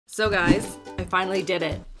So guys, I finally did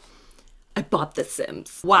it. I bought The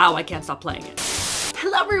Sims. Wow, I can't stop playing it.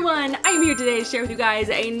 Hello everyone, I am here today to share with you guys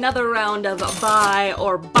another round of buy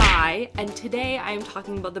or buy, and today I am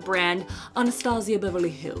talking about the brand ANASTASIA Beverly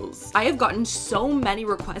Hills. I have gotten so many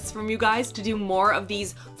requests from you guys to do more of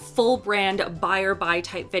these full brand buy or buy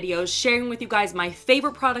type videos, sharing with you guys my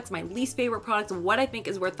favorite products, my least favorite products, what I think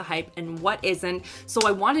is worth the hype and what isn't. So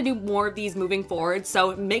I want to do more of these moving forward,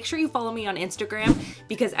 so make sure you follow me on Instagram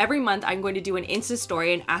because every month I'm going to do an Insta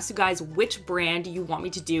story and ask you guys which brand you want me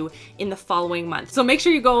to do in the following month. So make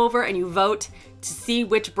sure you go over and you vote to see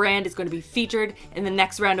which brand is going to be featured in the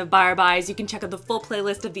next round of buy or buys. You can check out the full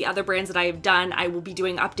playlist of the other brands that I have done. I will be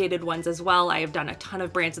doing updated ones as well. I have done a ton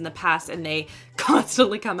of brands in the past and they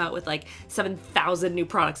constantly come out with like 7,000 new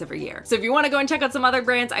products every year. So if you want to go and check out some other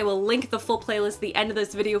brands, I will link the full playlist at the end of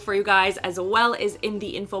this video for you guys, as well as in the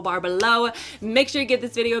info bar below. Make sure you give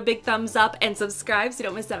this video a big thumbs up and subscribe so you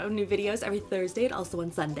don't miss out on new videos every Thursday and also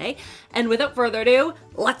on Sunday. And without further ado,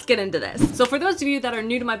 let's get into this. So for those of you that are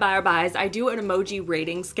new to my buy or buys, I do an emoji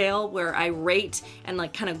rating scale where I rate and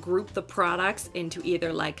like kind of group the products into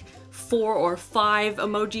either like 4 or 5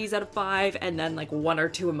 emojis out of 5 and then like 1 or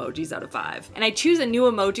 2 emojis out of 5. And I choose a new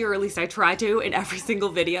emoji, or at least I try to, in every single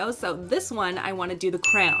video. So this one I want to do the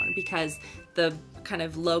crown because the kind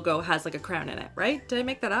of logo has like a crown in it, right? Did I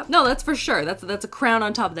make that up? No, that's for sure. That's a crown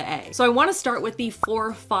on top of the A. So I want to start with the 4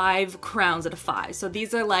 or 5 crowns out of 5. So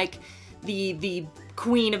these are like the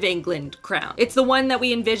Queen of England crown. It's the one that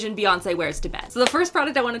we envision Beyonce wears to bed. So the first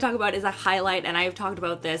product I want to talk about is a highlight, and I have talked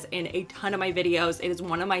about this in a ton of my videos. It is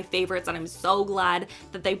one of my favorites and I'm so glad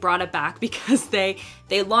that they brought it back because they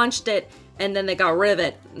launched it and then they got rid of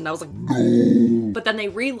it and I was like, no. But then they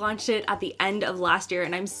relaunched it at the end of last year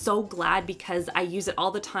and I'm so glad because I use it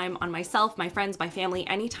all the time on myself, my friends, my family,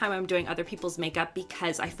 anytime I'm doing other people's makeup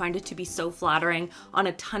because I find it to be so flattering on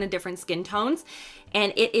a ton of different skin tones.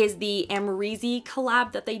 And it is the Amrezy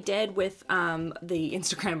collab that they did with the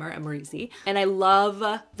Instagrammer Amrezy. And I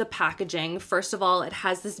love the packaging. First of all, it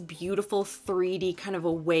has this beautiful 3D kind of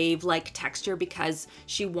a wave-like texture because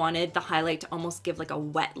she wanted the highlight to almost give like a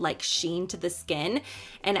wet-like sheen to the skin.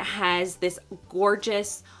 And it has this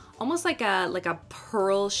gorgeous, almost like a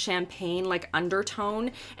pearl champagne like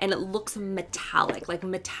undertone, and it looks metallic, like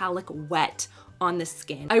metallic wet on the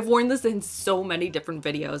skin. I've worn this in so many different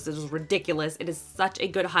videos. It is ridiculous. It is such a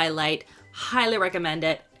good highlight. Highly recommend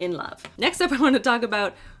it. In love. Next up, I want to talk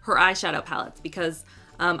about her eyeshadow palettes because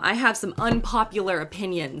I have some unpopular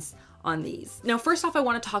opinions on these. Now, first off, I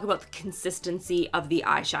want to talk about the consistency of the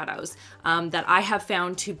eyeshadows that I have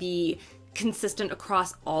found to be consistent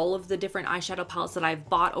across all of the different eyeshadow palettes that I've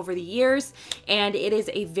bought over the years. And it is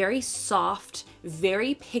a very soft,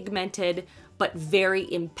 very pigmented, but very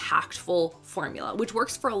impactful formula, which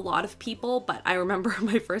works for a lot of people. But I remember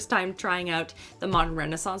my first time trying out the Modern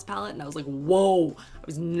Renaissance palette and I was like, whoa, I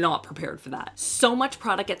was not prepared for that. So much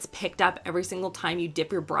product gets picked up every single time you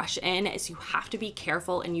dip your brush in, so you have to be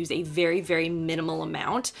careful and use a very, very minimal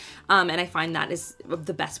amount. And I find that is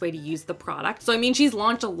the best way to use the product. So I mean, she's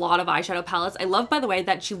launched a lot of eyeshadow palettes. I love, by the way,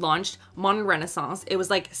 that she launched Modern Renaissance. It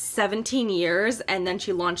was like 17 years and then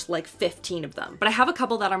she launched like 15 of them. But I have a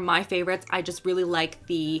couple that are my favorites. I just really like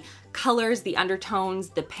the colors, the undertones,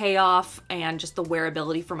 the payoff, and just the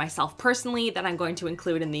wearability for myself personally that I'm going to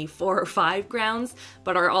include in the 4 or 5 grounds,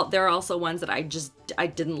 but there are also ones that I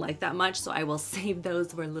didn't like that much, so I will save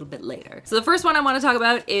those for a little bit later. So the first one I want to talk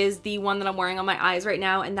about is the one that I'm wearing on my eyes right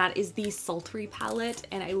now, and that is the Sultry palette.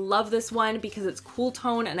 And I love this one because it's cool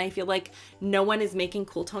tone, and I feel like no one is making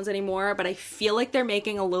cool tones anymore, but I feel like they're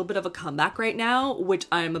making a little bit of a comeback right now, which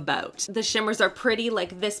I'm about. The shimmers are pretty,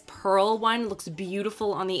 like this pearl one looks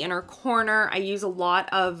beautiful on the inner corner. I use a lot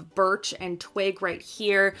of birch and twig right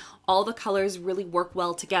here. All the colors really work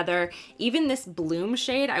well together. Even this bloom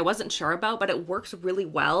shade I wasn't sure about, but it works really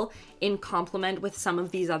well in complement with some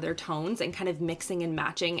of these other tones and kind of mixing and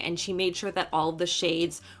matching. And she made sure that all of the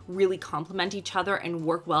shades really complement each other and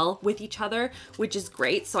work well with each other, which is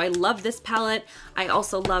great. So I love this palette. I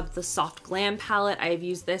also love the Soft Glam palette. I've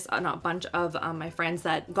used this on a bunch of my friends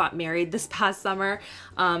that got married this past summer.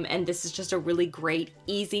 And this is just a really great,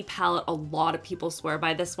 easy palette. A lot of people swear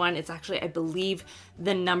by this one. It's actually, I believe,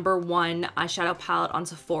 the #1 eyeshadow palette on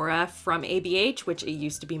Sephora from ABH, which it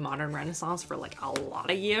used to be Modern Renaissance for like a lot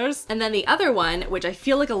of years. And then the other one, which I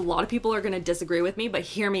feel like a lot of people are gonna disagree with me, but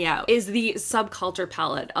hear me out, is the Subculture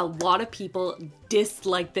palette. A lot of people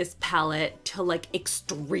dislike this palette to like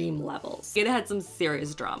extreme levels. It had some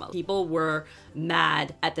serious drama. People were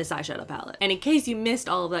mad at this eyeshadow palette. And in case you missed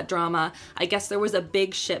all of that drama, I guess there was a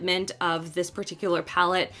big shipment of this particular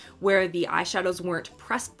palette where the eyeshadows weren't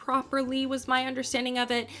pressed properly, was my understanding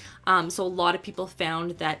of it. So a lot of people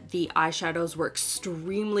found that the eyeshadows were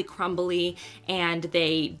extremely crumbly and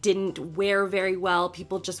they didn't wear very well.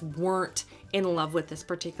 People just weren't in love with this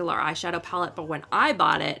particular eyeshadow palette, but when I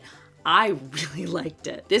bought it, I really liked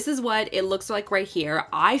it. This is what it looks like right here.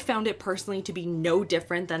 I found it personally to be no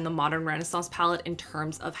different than the Modern Renaissance palette in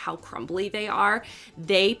terms of how crumbly they are.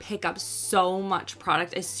 They pick up so much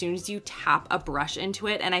product as soon as you tap a brush into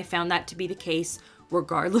it, and I found that to be the case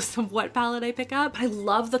regardless of what palette I pick up. But I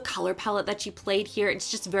love the color palette that she played here. It's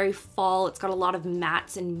just very fall. It's got a lot of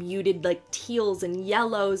mattes and muted like teals and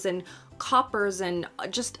yellows and coppers and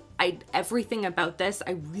just everything about this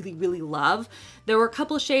I really, really love. There were a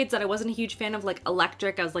couple of shades that I wasn't a huge fan of, like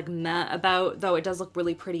Electric. I was like meh about, though it does look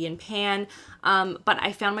really pretty in pan. But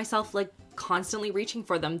I found myself like constantly reaching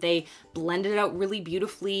for them. They blended out really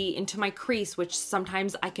beautifully into my crease, which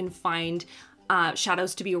sometimes I can find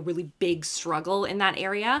shadows to be a really big struggle in that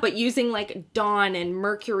area. But using like Dawn and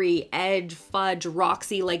Mercury, Edge, Fudge,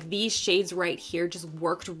 Roxy, like these shades right here just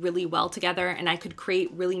worked really well together, and I could create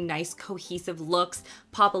really nice cohesive looks,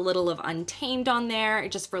 pop a little of Untamed on there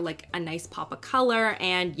just for like a nice pop of color.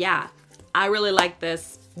 And yeah, I really like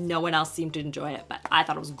this. No one else seemed to enjoy it, but I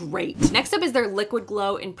thought it was great. Next up is their Liquid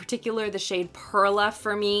Glow, in particular the shade Perla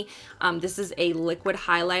for me. This is a liquid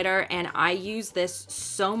highlighter, and I use this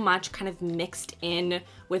so much kind of mixed in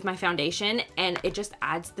with my foundation, and it just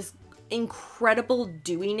adds this incredible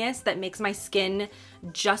dewiness that makes my skin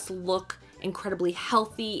just look incredibly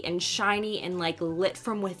healthy and shiny and like lit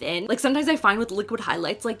from within. Like sometimes I find with liquid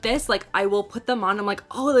highlights like this, like I will put them on, I'm like,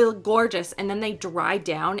 oh, they look gorgeous, and then they dry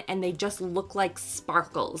down and they just look like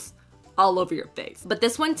sparkles all over your face. But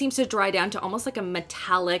this one seems to dry down to almost like a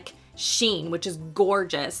metallic sheen, which is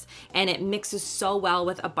gorgeous, and it mixes so well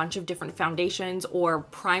with a bunch of different foundations or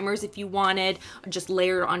primers if you wanted, just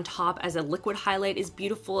layered on top as a liquid highlight is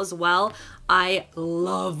beautiful as well. I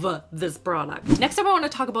love this product. Next up, I want to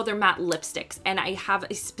talk about their matte lipsticks, and I have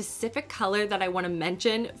a specific color that I want to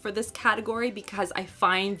mention for this category because I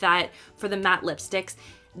find that for the matte lipsticks,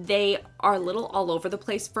 they are a little all over the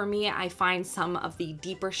place for me. I find some of the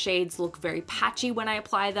deeper shades look very patchy when I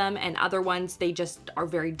apply them, and other ones they just are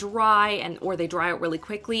very dry or they dry out really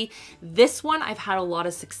quickly. This one I've had a lot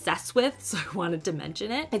of success with, so I wanted to mention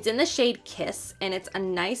it. It's in the shade Kiss, and it's a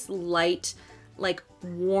nice light, like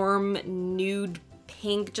warm nude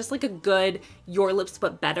pink, just like a good Your Lips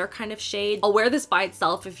But Better kind of shade. I'll wear this by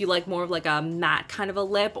itself if you like more of like a matte kind of a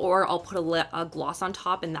lip, or I'll put a gloss on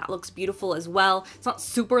top and that looks beautiful as well. It's not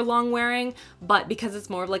super long wearing, but because it's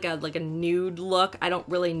more of like a nude look, I don't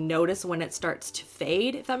really notice when it starts to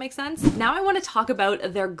fade, if that makes sense. Now I want to talk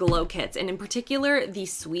about their glow kits, and in particular the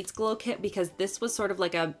Sweets glow kit, because this was sort of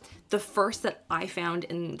like the first that I found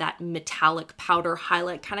in that metallic powder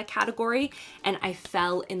highlight kind of category, and I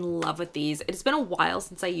fell in love with these. It's been a while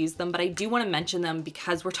since I used them, but I do want to mention them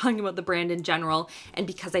because we're talking about the brand in general, and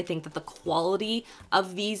because I think that the quality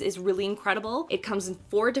of these is really incredible. It comes in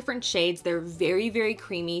 4 different shades. They're very, very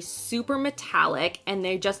creamy, super metallic, and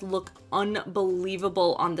they just look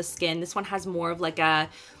unbelievable on the skin. This one has more of like a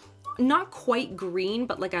not quite green,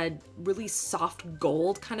 but like a really soft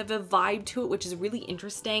gold kind of a vibe to it, which is really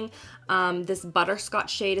interesting. This butterscotch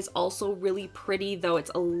shade is also really pretty, though it's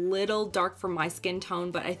a little dark for my skin tone,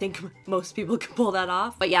 but I think most people can pull that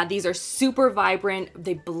off. But yeah, these are super vibrant.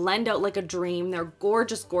 They blend out like a dream. They're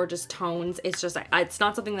gorgeous, gorgeous tones. It's just, it's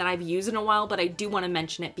not something that I've used in a while, but I do want to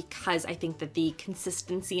mention it because I think that the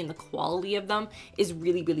consistency and the quality of them is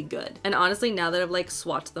really, really good. And honestly, now that I've like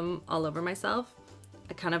swatched them all over myself,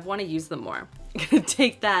 I kind of want to use them more. I'm gonna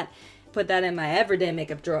take that, put that in my everyday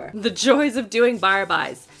makeup drawer. The joys of doing bar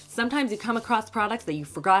buys. Sometimes you come across products that you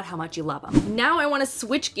forgot how much you love them. Now I want to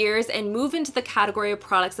switch gears and move into the category of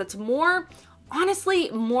products that's more, honestly,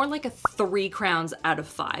 more like a 3 crowns out of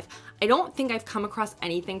 5. I don't think I've come across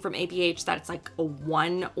anything from ABH that's like a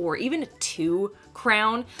 1 or even a 2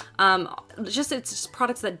 crown. It's just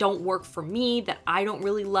products that don't work for me, that I don't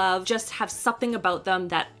really love, just have something about them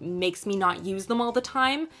that makes me not use them all the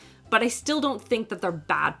time, but I still don't think that they're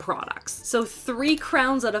bad products. So 3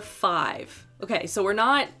 crowns out of 5. Okay, so we're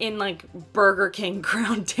not in like Burger King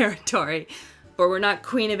crown territory, but we're not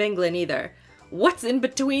Queen of England either. What's in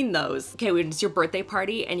between those? Okay, when it's your birthday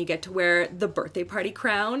party and you get to wear the birthday party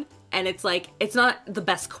crown, and it's like, it's not the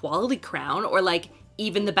best quality crown or like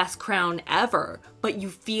even the best crown ever, but you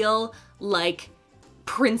feel like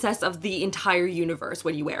princess of the entire universe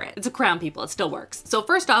when you wear it. It's a crown, people, it still works. So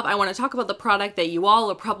first off, I want to talk about the product that you all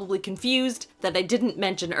are probably confused that I didn't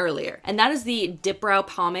mention earlier. And that is the Dip Brow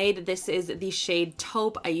Pomade. This is the shade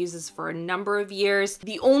Taupe. I use this for a number of years.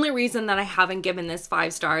 The only reason that I haven't given this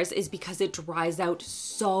 5 stars is because it dries out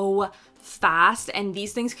so fast, and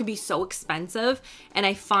these things can be so expensive. And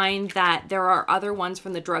I find that there are other ones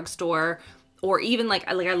from the drugstore, or even like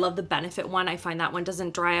I love the Benefit one. I find that one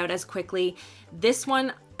doesn't dry out as quickly. This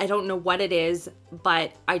one, I don't know what it is,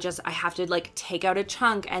 but I have to like take out a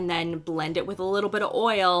chunk and then blend it with a little bit of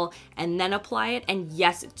oil and then apply it. And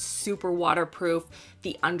yes, it's super waterproof.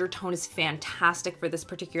 The undertone is fantastic for this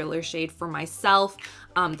particular shade for myself.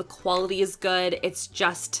 The quality is good. It's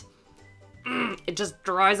just, it just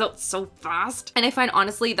dries out so fast. And I find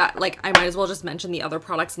honestly that like I might as well just mention the other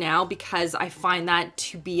products now, because I find that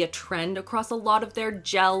to be a trend across a lot of their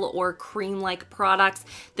gel or cream-like products.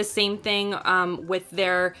 The same thing with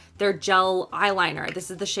their gel eyeliner. This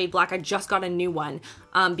is the shade Black. I just got a new one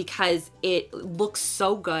because it looks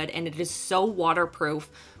so good and it is so waterproof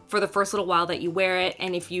for the first little while that you wear it.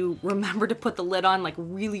 And if you remember to put the lid on like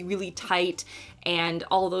really, really tight and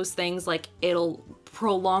all those things, like it'll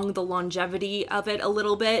prolong the longevity of it a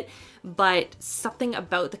little bit. But something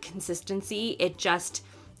about the consistency, it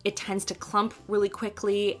tends to clump really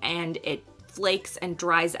quickly and it flakes and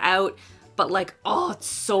dries out. But like, oh, it's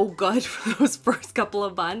so good for those first couple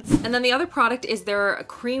of months. And then the other product is their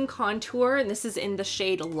cream contour, and this is in the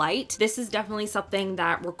shade Light. This is definitely something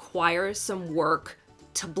that requires some work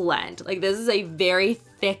to blend. Like, this is a very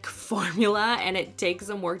thick formula and it takes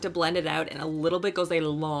some work to blend it out, and a little bit goes a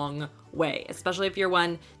long way, especially if you're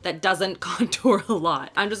one that doesn't contour a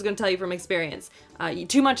lot. I'm just gonna tell you from experience,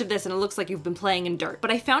 too much of this and it looks like you've been playing in dirt.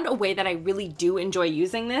 But I found a way that I really do enjoy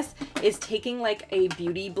using this is taking like a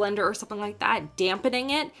beauty blender or something like that, dampening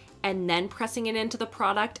it, and then pressing it into the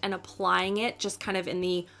product and applying it just kind of in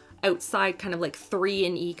the outside, kind of like 3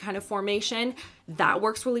 in E kind of formation. That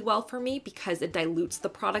works really well for me because it dilutes the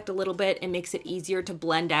product a little bit and makes it easier to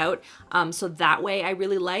blend out. So that way I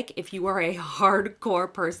really like, if you are a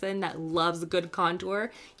hardcore person that loves good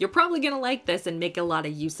contour, you're probably gonna like this and make a lot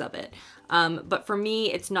of use of it. But for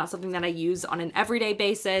me, it's not something that I use on an everyday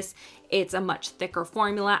basis. It's a much thicker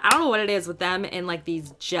formula. I don't know what it is with them and like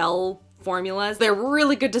these gel formulas. They're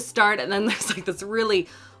really good to start, and then there's like this really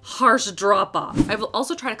harsh drop off. I've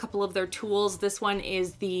also tried a couple of their tools. This one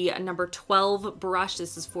is the number 12 brush.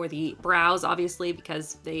 This is for the brows, obviously,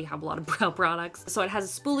 because they have a lot of brow products. So it has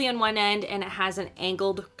a spoolie on one end and it has an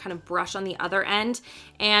angled kind of brush on the other end.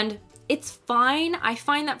 And it's fine. I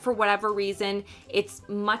find that for whatever reason, it's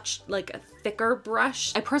much like a thicker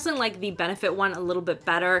brush. I personally like the Benefit one a little bit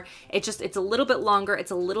better. It's a little bit longer.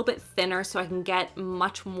 It's a little bit thinner, so I can get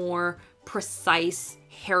much more precise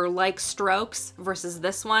hair-like strokes versus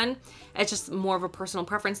this one. It's just more of a personal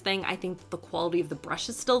preference thing. I think the quality of the brush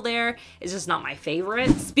is still there. It's just not my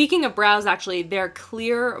favorite. Speaking of brows, actually, their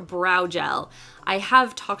clear brow gel. I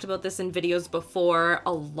have talked about this in videos before.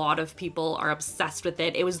 A lot of people are obsessed with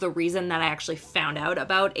it. It was the reason that I actually found out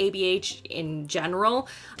about ABH in general.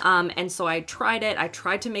 And so I tried it. I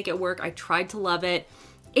tried to make it work. I tried to love it.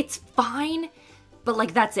 It's fine. But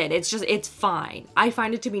like, that's it. It's fine. I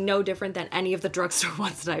find it to be no different than any of the drugstore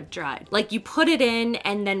ones that I've tried. Like, you put it in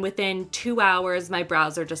and then within 2 hours, my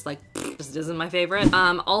brows are just like, just isn't my favorite.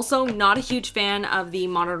 Also not a huge fan of the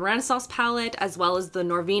Modern Renaissance palette, as well as the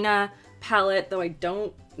Norvina palette, though I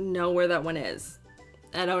don't know where that one is.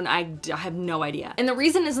 I have no idea. And the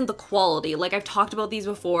reason isn't the quality. Like, I've talked about these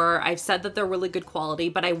before. I've said that they're really good quality,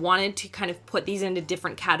 but I wanted to kind of put these in a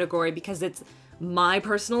different category because it's my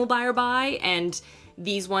personal buy or buy, and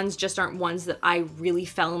these ones just aren't ones that I really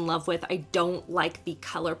fell in love with. I don't like the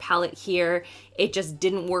color palette here. It just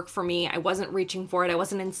didn't work for me. I wasn't reaching for it. I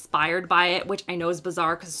wasn't inspired by it, which I know is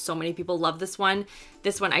bizarre because so many people love this one.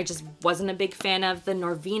 This one I just wasn't a big fan of. The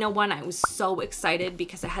Norvina one, I was so excited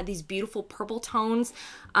because it had these beautiful purple tones,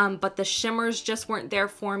 but the shimmers just weren't there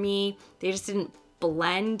for me. They just didn't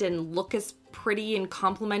blend and look as pretty and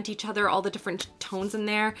complement each other, all the different tones in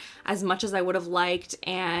there, as much as I would have liked.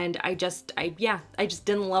 And I just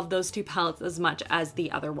didn't love those two palettes as much as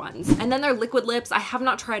the other ones. And then their liquid lips, I have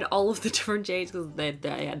not tried all of the different shades because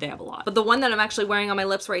they have a lot. But the one that I'm actually wearing on my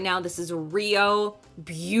lips right now, this is Rio.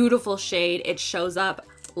 Beautiful shade. It shows up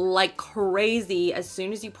like crazy as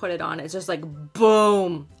soon as you put it on. It's just like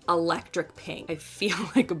boom, electric pink. I feel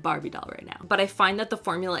like a Barbie doll right now. But I find that the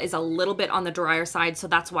formula is a little bit on the drier side, so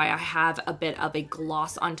that's why I have a bit of a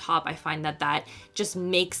gloss on top. I find that that just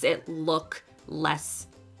makes it look less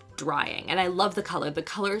drying. And I love the color. The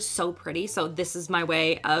color is so pretty, so this is my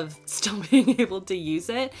way of still being able to use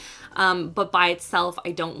it. But by itself,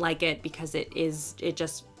 I don't like it because it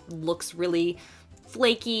just looks really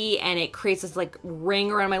flaky and it creates this like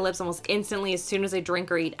ring around my lips almost instantly as soon as I drink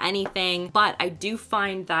or eat anything. But I do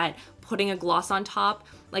find that putting a gloss on top,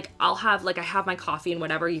 like I have my coffee and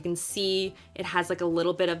whatever, you can see it has like a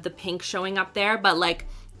little bit of the pink showing up there, but like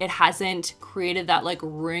it hasn't created that like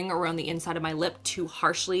ring around the inside of my lip too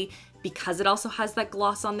harshly because it also has that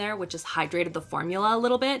gloss on there, which has hydrated the formula a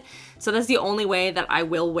little bit. So that's the only way that I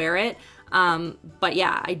will wear it. But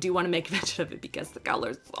yeah, I do want to make mention of it because the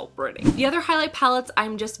color is so pretty. The other highlight palettes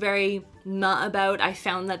I'm just very meh about. I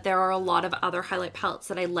found that there are a lot of other highlight palettes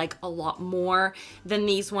that I like a lot more than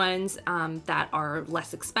these ones that are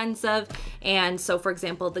less expensive. And so for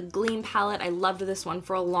example, the Gleam palette, I loved this one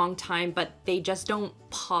for a long time, but they just don't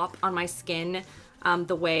pop on my skin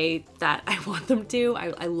the way that I want them to.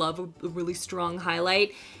 I love a really strong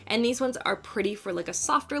highlight. And these ones are pretty for like a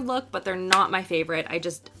softer look, but they're not my favorite. I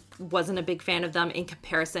just wasn't a big fan of them in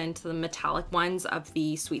comparison to the metallic ones of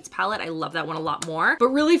the Sweets palette. I love that one a lot more. But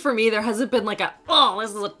really for me, there hasn't been like a, oh,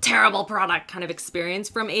 this is a terrible product kind of experience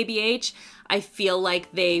from ABH. I feel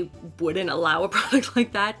like they wouldn't allow a product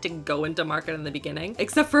like that to go into market in the beginning,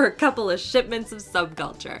 except for a couple of shipments of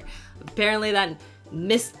Subculture. Apparently that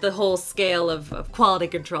missed the whole scale of quality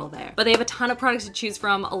control there. But they have a ton of products to choose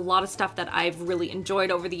from, a lot of stuff that I've really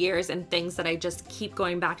enjoyed over the years and things that I just keep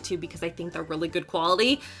going back to because I think they're really good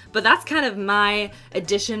quality. But that's kind of my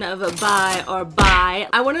edition of a buy or buy.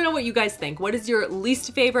 I want to know what you guys think. What is your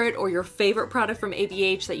least favorite or your favorite product from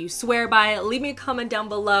ABH that you swear by? Leave me a comment down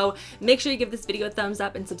below. Make sure you give this video a thumbs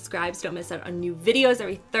up and subscribe so don't miss out on new videos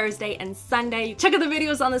every Thursday and Sunday. Check out the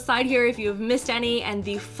videos on the side here if you have missed any, and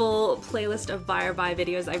the full playlist of buy or buy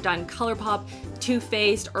videos. I've done ColourPop, Too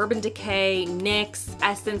Faced, Urban Decay, NYX,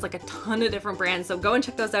 Essence, like a ton of different brands. So go and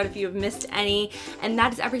check those out if you have missed any. And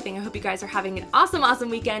that is everything. I hope you guys are having an awesome,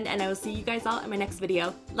 awesome weekend, and I will see you guys all in my next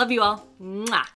video. Love you all. Mwah.